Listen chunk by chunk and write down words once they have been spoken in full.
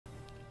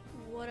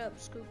What up,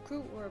 Scoop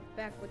Crew? We're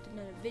back with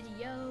another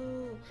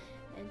video,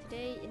 and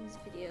today in this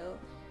video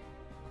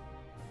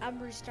I'm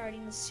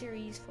restarting the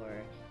series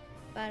for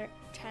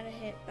try to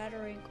hit battle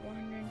rank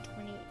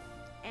 120,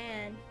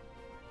 and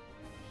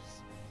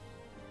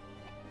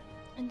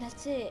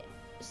that's it.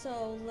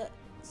 So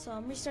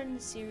I'm restarting the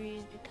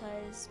series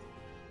because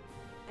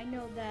I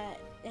know that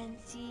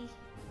NC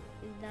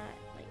is not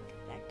like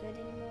that good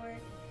anymore.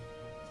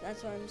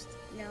 That's why I'm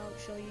now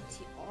show you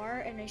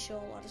TR, and I show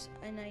a lot of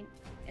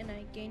and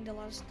I gained a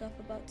lot of stuff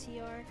about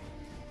TR.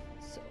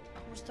 So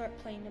we'll start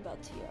playing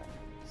about TR.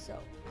 So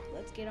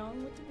let's get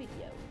on with the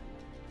video.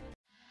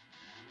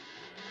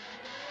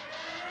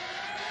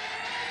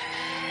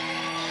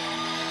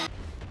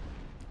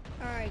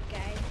 Alright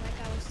guys, like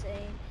I was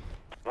saying,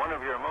 one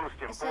of your most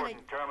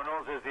important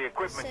terminals is the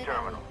equipment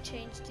terminal.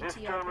 This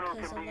terminal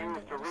can be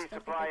used to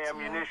resupply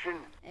ammunition,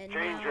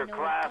 change your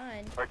class,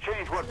 or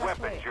change what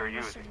weapons you're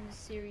using. The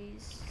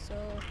series. So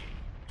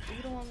if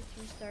you don't want me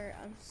to restart,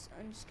 I'm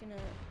just gonna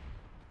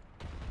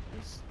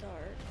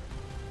restart.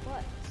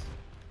 But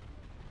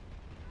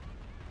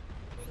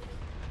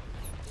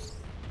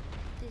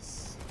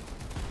this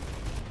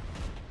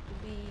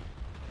will be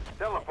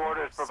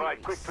teleporters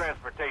provide quick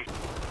transportation.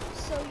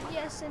 So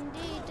yes,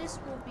 indeed, this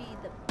will be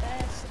the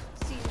best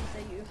series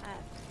that you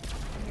have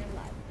in your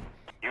life.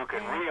 You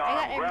can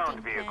rearm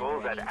ground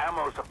vehicles at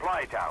ammo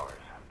supply towers.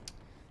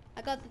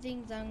 I got the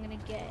things I'm gonna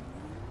get.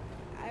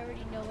 I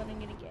already know what I'm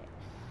gonna get.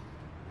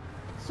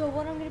 So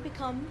what I'm gonna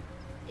become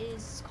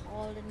is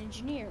called an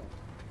engineer.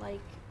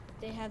 Like,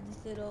 they have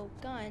this little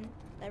gun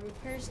that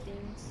repairs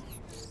things,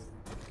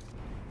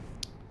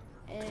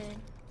 and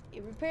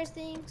it repairs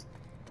things,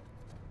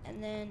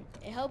 and then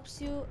it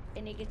helps you,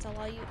 and it gets a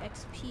lot of you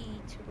XP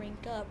to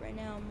rank up. Right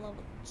now I'm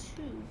level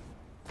 2,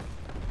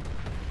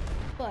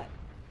 but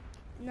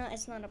no,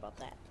 it's not about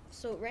that.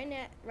 So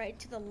right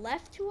to the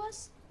left to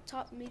us,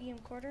 top medium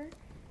quarter,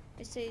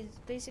 it says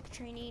basic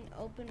training,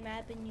 open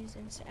map, and use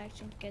instant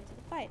action to get to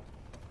the fight.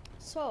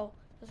 So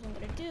that's what I'm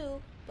gonna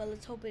do, but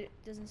let's hope it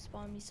doesn't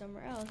spawn me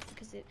somewhere else,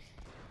 because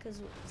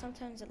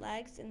sometimes it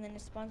lags and then it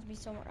spawns me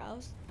somewhere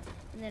else,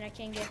 and then I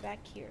can't get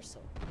back here.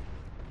 So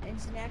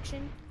instant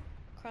action.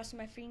 Cross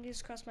my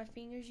fingers,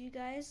 you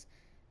guys.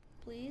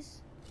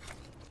 Please.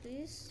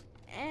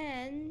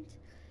 And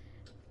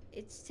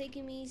it's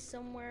taking me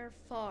somewhere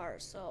far,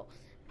 so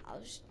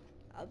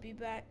I'll be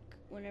back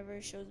whenever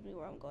it shows me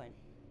where I'm going.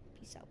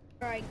 Peace out.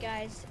 Alright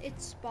guys, it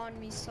spawned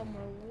me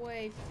somewhere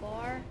way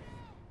far,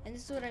 and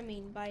this is what I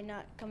mean by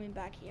not coming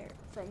back here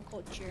from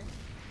culture.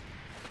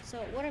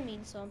 So what I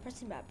mean, so I'm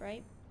pressing map,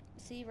 right?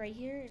 See right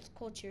here, it's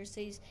culture. It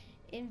says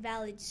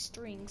invalid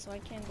string, so I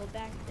can't go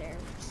back there,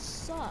 which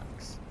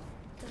sucks.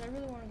 Because I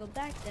really want to go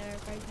back there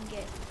if I can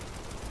get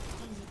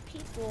easy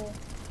people,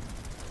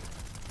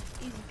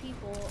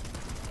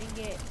 and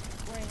get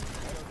rank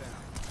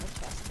much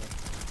faster.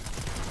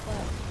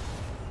 But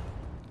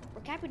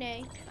we're capping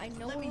A. I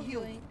know what we're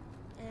doing,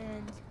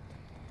 and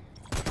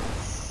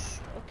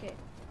okay.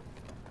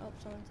 Oh,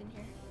 someone's in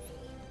here.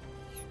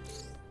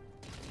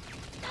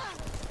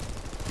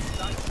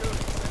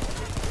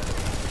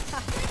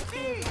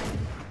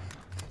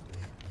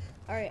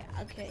 All right.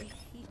 Okay.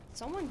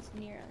 Someone's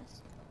near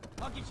us.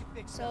 I'll get you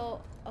fixed.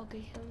 So, okay,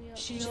 heal me up.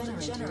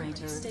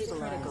 Generator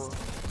stabilized.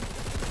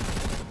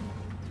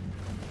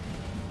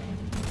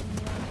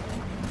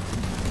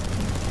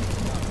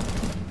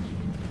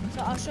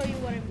 So I'll show you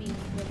what I mean,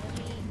 but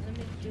let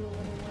me do a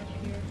little work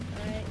here.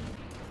 Alright.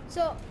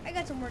 So I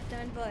got some work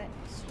done, but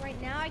right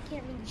now I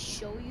can't really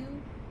show you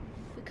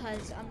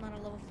because I'm not a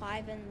level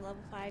 5, and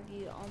level 5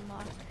 you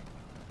unlock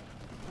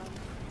what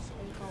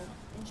do you call it?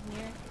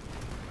 Engineer.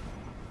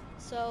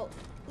 So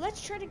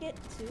let's try to get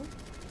to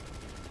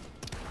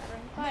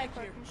rank 5.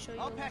 I can show you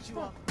a lot of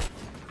stuff.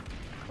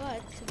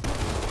 But to get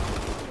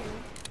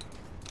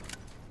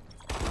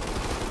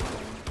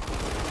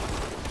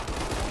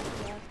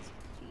here,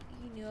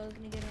 he knew I was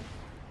gonna get him.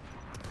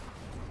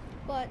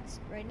 But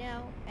right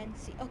now, and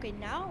see, okay,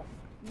 now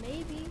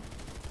maybe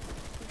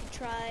we could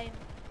try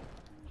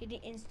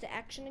hitting instant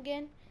action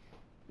again.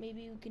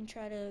 Maybe we can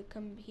try to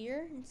come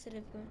here instead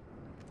of going.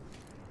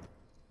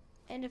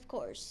 And of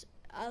course,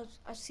 I'll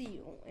see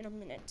you in a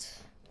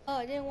minute. Oh,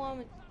 it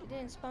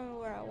didn't spawn me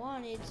where I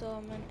wanted, so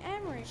I'm an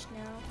average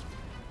now.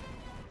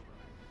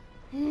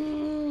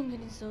 I'm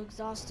getting so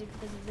exhausted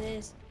because of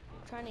this.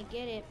 I'm trying to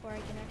get it before I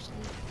can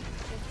actually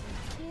get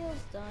some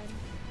kills done.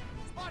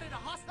 Spotted a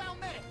hostile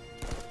medic.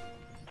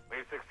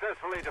 We've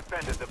successfully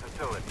defended the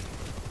facility.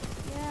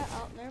 Yeah,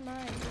 oh, never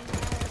mind.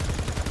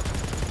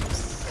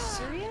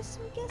 Serious,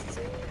 I'm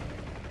guessing?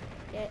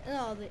 Yeah,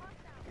 no, the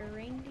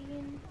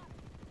Iranian.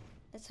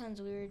 That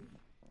sounds weird.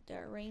 The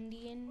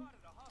Iranian.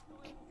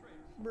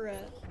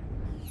 Bruh.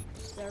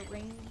 The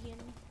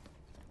Iranian.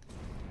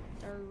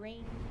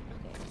 Okay,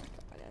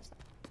 I gotta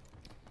stop.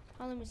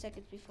 How many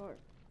seconds before?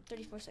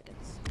 34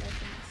 seconds.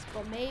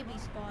 But maybe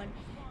spawn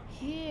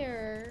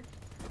here.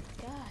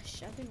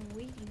 Gosh, I've been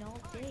waiting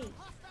all day.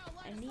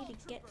 I need to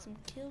get some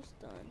kills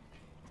done.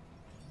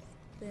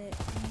 But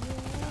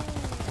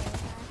yeah.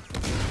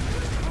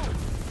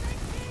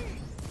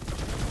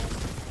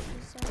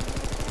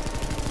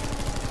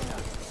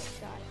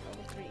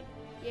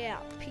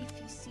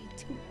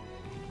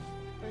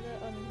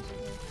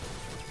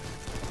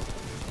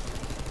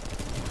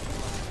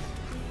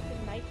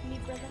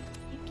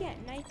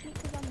 can't knife me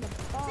because I'm the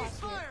boss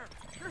here. Fire!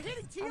 You're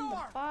hitting TR! I'm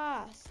the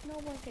boss. No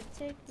one can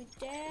take me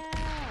down.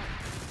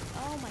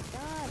 Oh my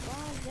god,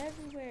 bombs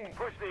everywhere.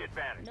 Push the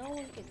advantage. No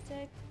one can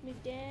take me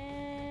down.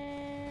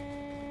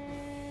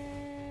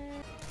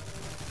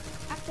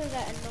 After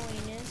that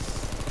annoyingness,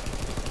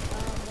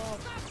 well,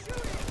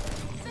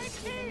 this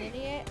is an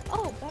idiot.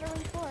 Oh,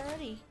 veteran 4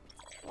 already.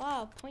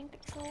 Wow, point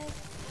control.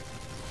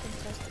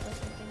 Contested or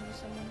something with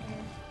someone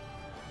here.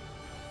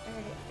 I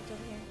heard it. It's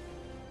over here.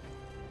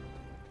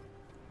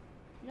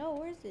 No,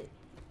 where is it?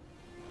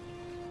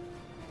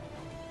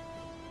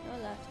 No,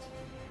 left.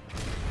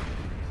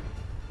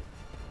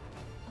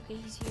 Okay,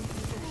 he's here.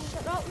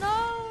 Shut up! No!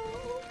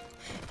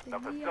 The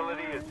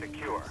facility is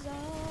secure.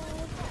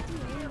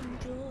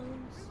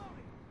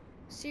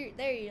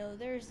 There you go.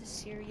 There's the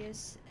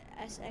Sirius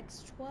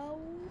SX-12.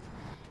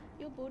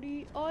 Yo,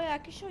 buddy. Oh yeah, I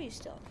can show you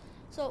still.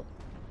 So,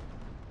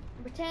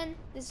 pretend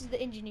this is the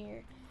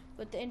engineer,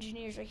 but the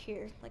engineer's right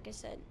here. Like I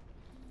said,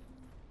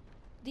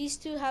 these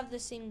two have the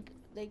same.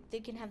 They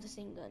can have the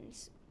same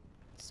guns.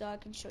 So I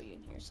can show you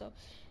in here. So,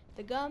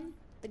 the gun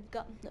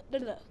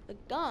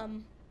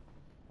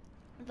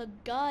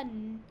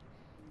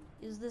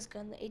is this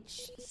gun, the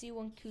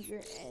HC-1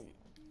 Cougar, and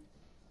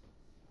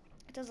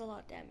it does a lot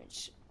of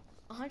damage.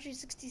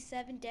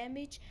 167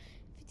 damage,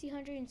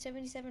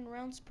 1,577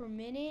 rounds per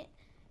minute,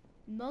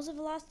 muzzle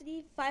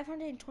velocity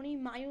 520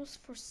 miles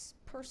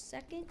per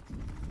second.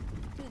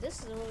 Dude, this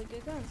is a really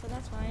good gun, so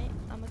that's why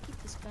I'm gonna keep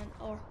this gun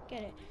or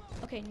get it.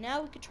 Okay,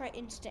 now we could try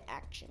instant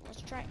action.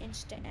 Let's try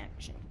instant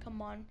action.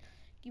 Come on,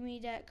 give me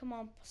that. Come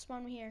on,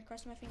 spawn me here.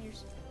 Cross my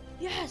fingers.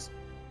 Yes,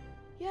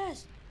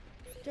 yes.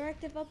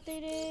 Directive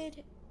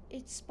updated.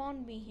 It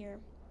spawned me here,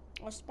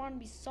 or spawned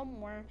me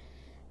somewhere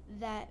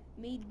that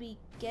made me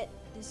get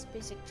this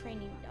basic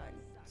training done.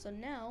 So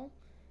now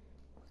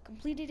I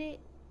completed it.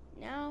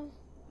 Now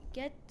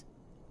get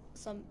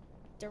some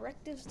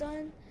directives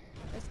done.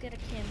 Let's get a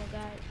camo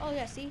guy. Oh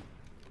yeah, see?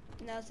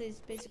 Now it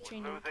says basic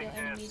training, kill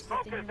enemies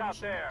with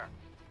ammunition.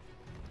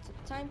 So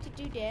time to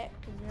do that,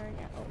 because right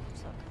now, oh,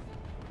 suck.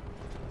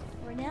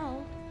 Right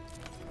now,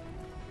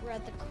 we're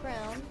at the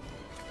crown.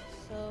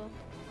 So,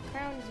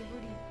 crown is a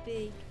really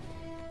big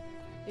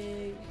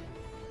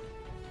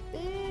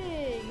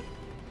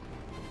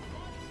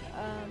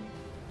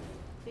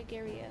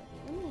area.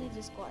 Let me leave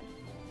this squad.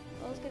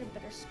 Well, let's get a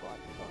better squad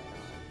going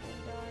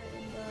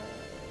on.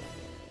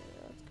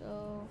 Let's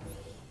go.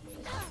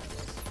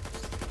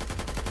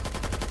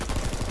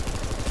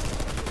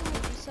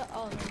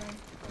 Oh no, man.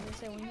 I was gonna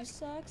say, when you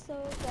suck so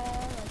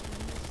bad, like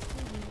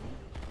when you see.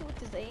 Look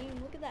at his aim.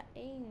 Look at that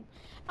aim.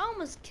 I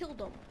almost killed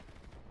him.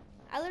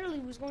 I literally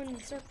was going in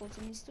circles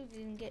and he still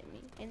didn't get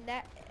me. And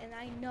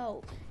I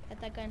know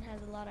that gun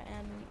has a lot of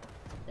ammo.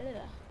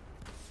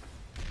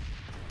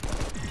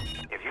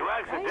 If you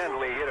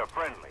accidentally hit a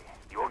friendly,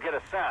 you will get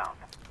a sound,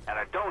 and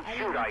a don't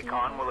shoot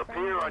icon will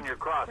appear on your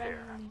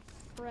crosshair.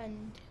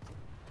 Friend.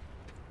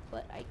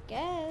 But I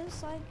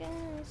guess.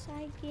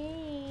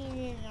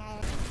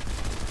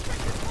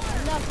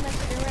 Enough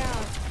messing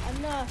around.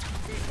 Enough.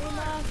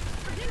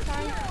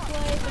 Time to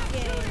play the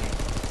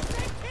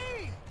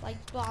game. Like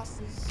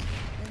bosses.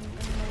 And know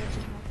what's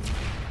happening.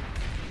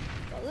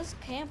 Well, let's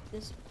camp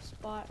this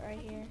spot right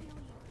here.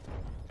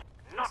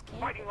 Not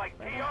fighting like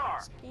PR.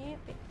 Let's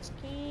camp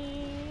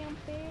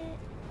it.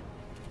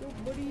 Yo,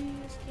 buddy,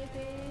 let's camp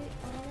it.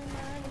 Oh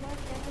my god.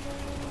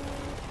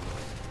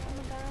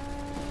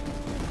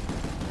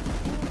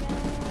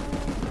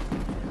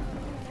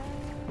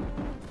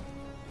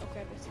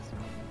 Okay, I see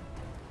someone.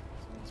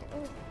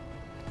 Oh,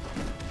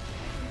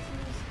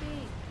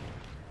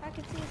 I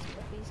can see his feet.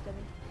 Okay, he's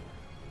coming.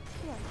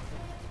 Come on.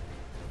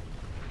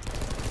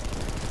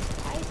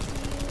 I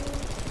see you.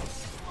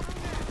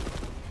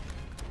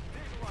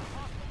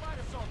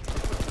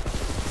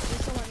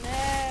 There's someone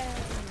there.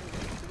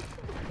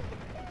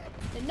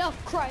 Enough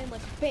crying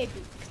like a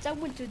baby, because I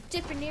went to a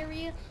different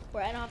area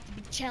where I don't have to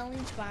be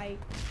challenged by,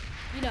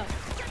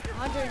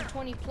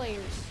 120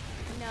 players.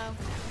 You know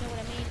what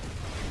I mean?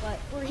 But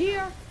we're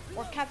here.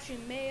 We're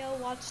capturing Mayo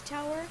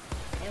Watchtower,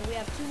 and we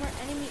have 2 more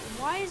enemies.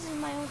 Why isn't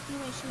my own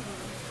teammate shooting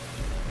me?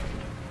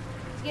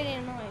 It's getting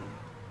annoying.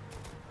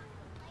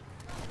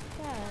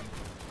 God.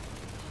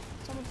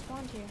 Someone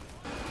spawned here.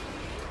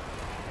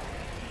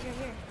 He's right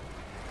here.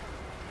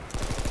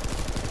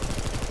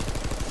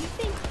 You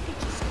think you could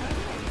just come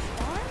here and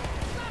spawn?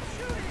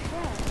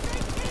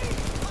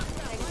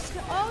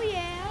 Yeah. Oh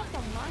yeah, that's a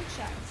long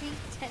shot. See,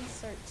 10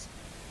 certs.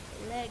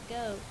 Let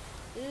go.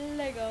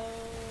 Lego.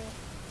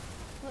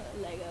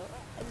 Lego.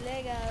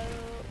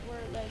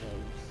 We're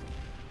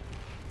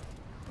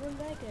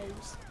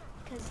Legos.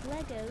 Because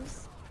Legos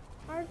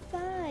are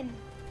fun.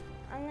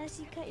 Unless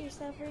you cut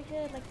yourself real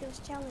good like those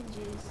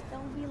challenges.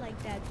 Don't be like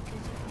that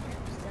because you can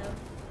hurt yourself.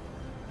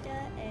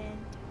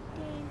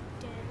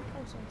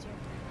 Oh, someone's here.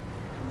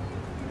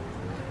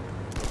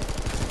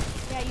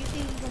 Yeah, you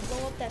think you can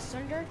blow up that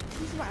Sunder?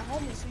 He's my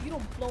homie, so you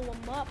don't blow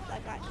him up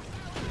like I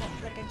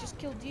just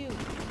killed you.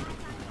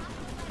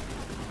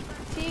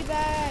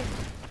 Teabag!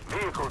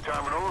 Vehicle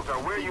terminals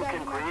are where you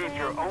can create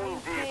your own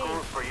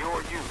vehicles for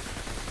your use.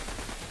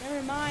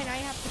 Never mind,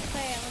 I have to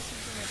play unless you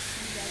can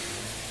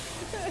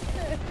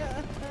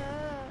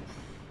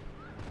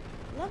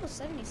Level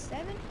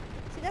 77?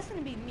 See, that's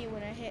gonna be me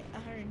when I hit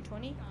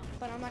 120,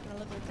 but I'm not gonna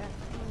look like that.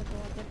 I'm gonna look a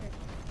lot different.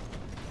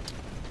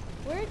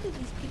 Where do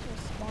these people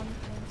spawn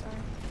points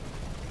are?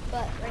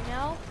 But right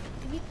now,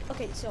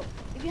 okay, so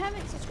if you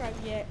haven't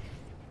subscribed yet,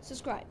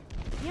 subscribe.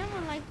 If you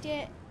haven't liked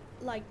it,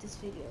 like this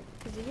video.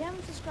 Because if you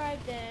haven't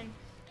subscribed, then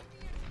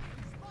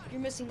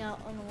you're missing out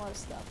on a lot of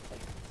stuff,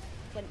 like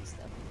funny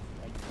stuff,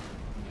 like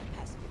in my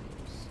past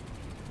videos.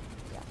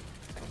 Yeah.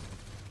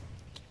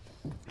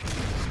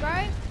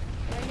 Subscribe.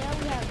 Right now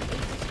we have 8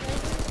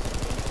 subscribers.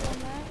 Thank you on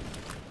that.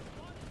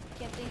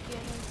 Can't thank you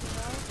anything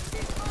else.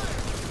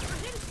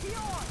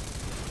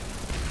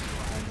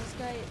 And this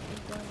guy is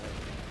done with it.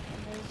 And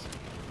there's...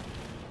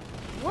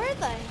 Where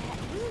the heck?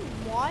 This is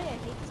why I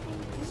hate this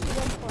game. This is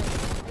one part.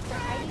 Like they're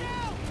hiding,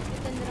 but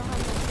then they don't have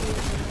no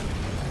clues.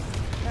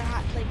 They're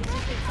like it's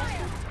just a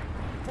custom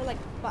for like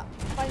about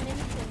 5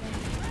 minutes, and then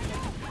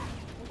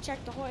we check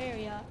the whole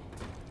area.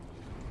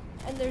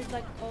 And there's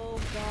like, oh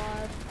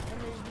god,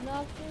 and there's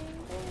nothing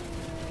there.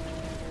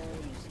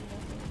 You see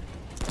nothing.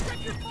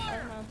 Oh,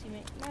 my own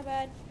teammate. My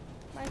bad.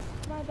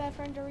 My bad,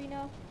 friend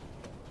Dorino.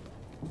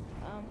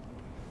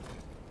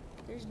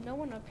 There's no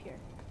one up here.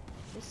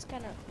 This is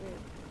kind of weird.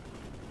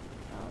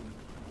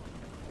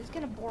 It's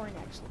kind of boring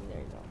actually. There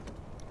you go.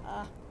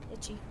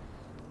 Itchy.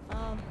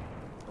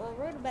 Well,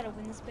 we're about to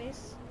win this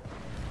space.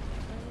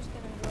 I'm just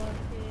gonna go up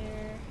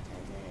here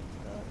and then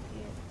go up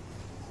here.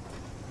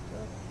 Go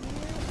up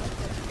here.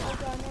 Okay. Oh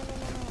god, no.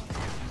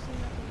 You see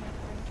nothing, my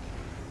friend.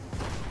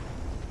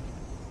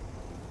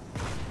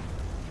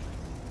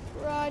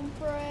 Run,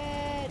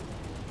 Fred!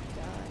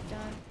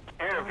 Done.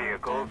 Air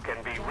vehicles can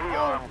be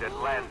rearmed at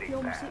landing He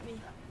almost pads. hit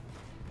me.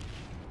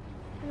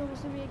 He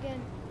almost hit me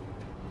again.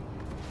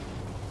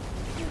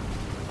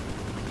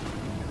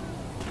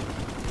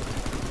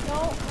 No,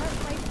 not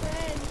my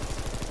friends.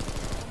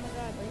 Oh my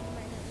god, but he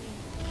might hit me.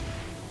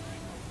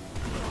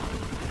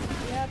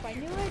 Yep, I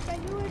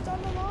knew it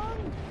all along.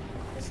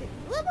 Let's see.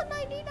 Level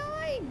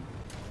 99!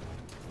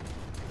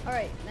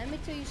 Alright, let me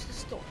tell you the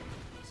story.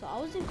 So I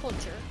was in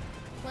culture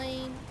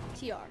playing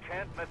TR.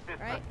 Can't let this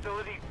Right?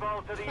 facility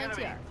fall to the Playing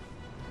enemy. TR.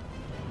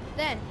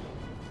 Then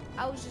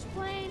I was just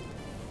playing,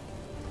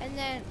 and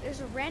then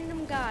there's a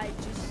random guy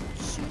just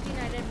shooting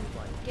at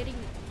everyone, getting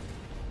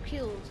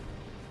killed.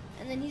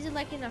 And then he's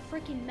like in a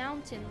freaking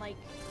mountain, like,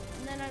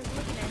 and then I was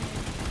looking at him.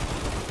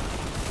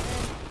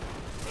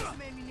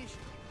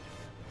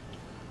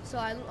 So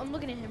I'm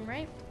looking at him,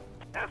 right?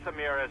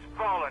 Esamir has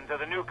fallen to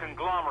the new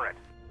conglomerate.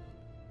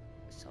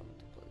 So I'm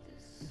to play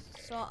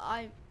this. So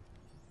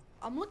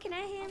I'm looking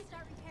at him.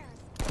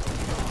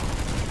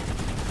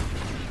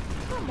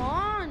 Come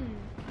on.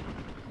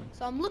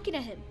 So I'm looking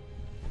at him.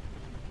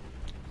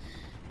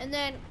 And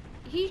then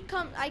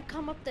I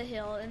come up the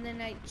hill, and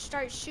then I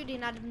start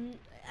shooting at him,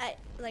 at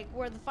like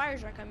where the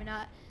fires are coming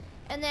at.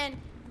 And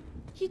then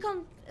he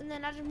comes, and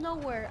then out of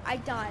nowhere, I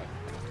died.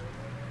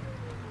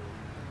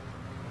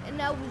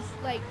 And I was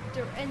like,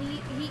 and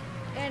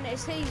and it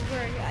says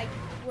where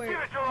he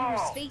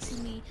was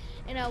facing me,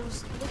 and I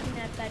was looking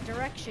at that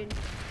direction,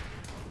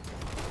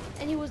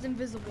 and he was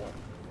invisible.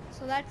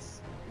 So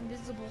that's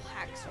invisible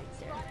hacks right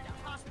there.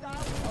 Oh,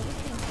 we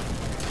can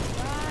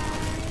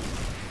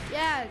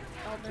yeah,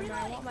 Elder,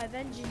 I want my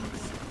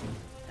vengeance.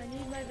 I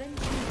need my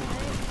vengeance,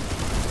 right?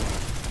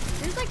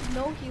 There's like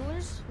no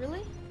healers,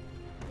 really?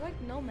 There's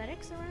like no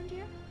medics around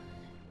here?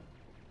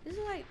 This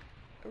is like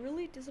a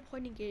really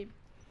disappointing game.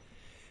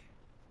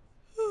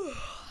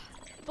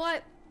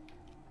 But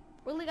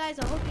really guys,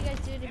 I hope you guys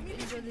did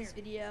enjoy this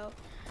video.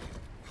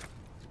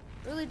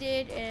 Really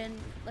did, and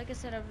like I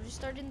said, I'm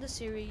restarting the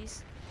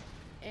series.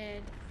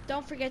 And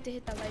don't forget to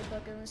hit that like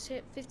button. Let's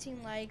hit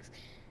 15 likes.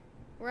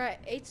 We're at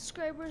 8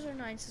 subscribers or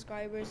 9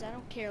 subscribers. I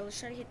don't care. Let's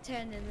try to hit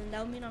 10, and then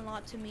that'll mean a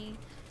lot to me.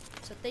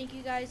 So thank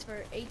you guys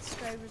for 8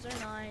 subscribers or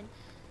 9.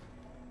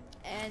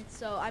 And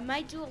so I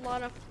might do a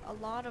lot of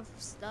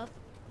stuff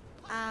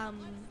out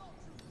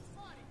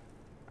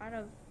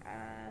of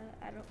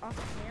off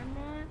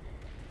camera.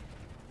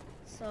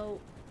 So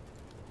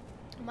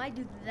I might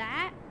do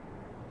that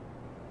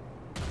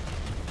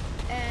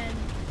and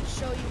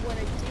show you what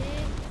I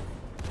did.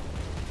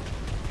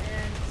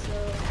 And so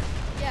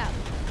yeah,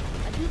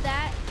 I do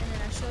that, and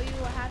then I show you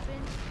what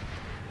happened.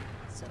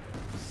 So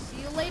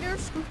see you later,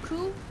 Screw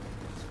Crew.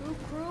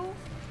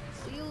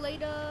 See you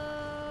later.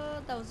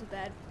 That was a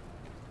bad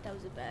thing.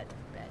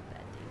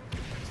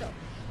 So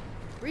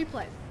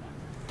replay.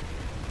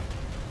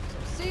 So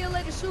see you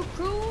later, Screw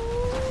Crew.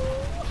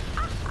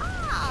 Ha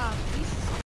ha.